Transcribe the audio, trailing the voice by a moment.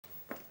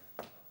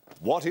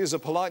What is a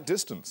polite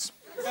distance?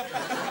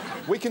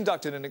 We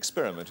conducted an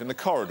experiment in the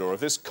corridor of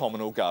this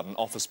Commonwealth Garden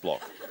office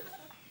block.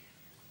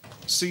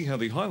 See how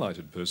the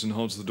highlighted person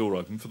holds the door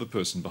open for the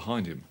person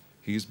behind him.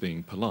 He is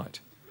being polite.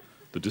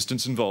 The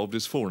distance involved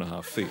is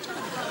 4.5 feet.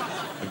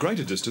 A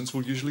greater distance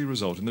will usually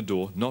result in the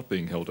door not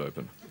being held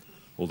open,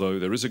 although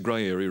there is a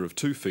grey area of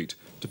 2 feet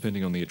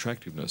depending on the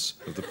attractiveness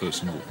of the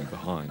person walking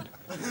behind.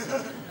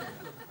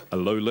 A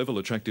low-level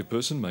attractive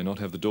person may not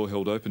have the door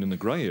held open in the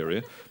grey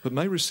area, but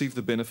may receive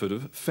the benefit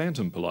of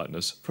phantom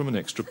politeness from an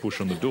extra push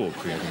on the door,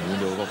 creating a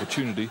window of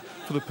opportunity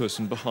for the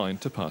person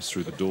behind to pass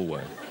through the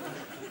doorway.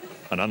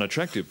 An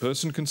unattractive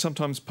person can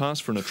sometimes pass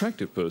for an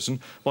attractive person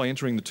by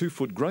entering the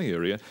 2-foot grey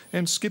area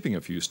and skipping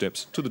a few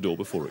steps to the door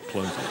before it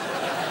closes.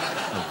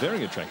 A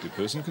very attractive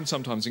person can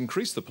sometimes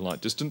increase the polite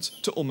distance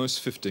to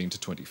almost 15 to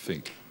 20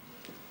 feet,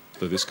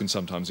 though this can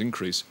sometimes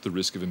increase the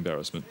risk of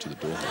embarrassment to the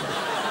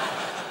doorholder.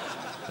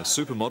 A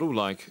supermodel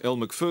like Elle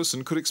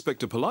Macpherson could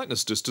expect a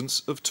politeness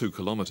distance of 2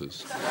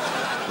 kilometres,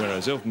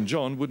 whereas Elton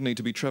John would need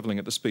to be travelling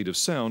at the speed of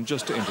sound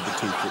just to enter the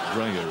 2-foot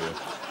grey area,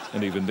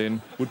 and even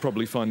then would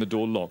probably find the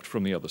door locked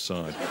from the other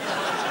side.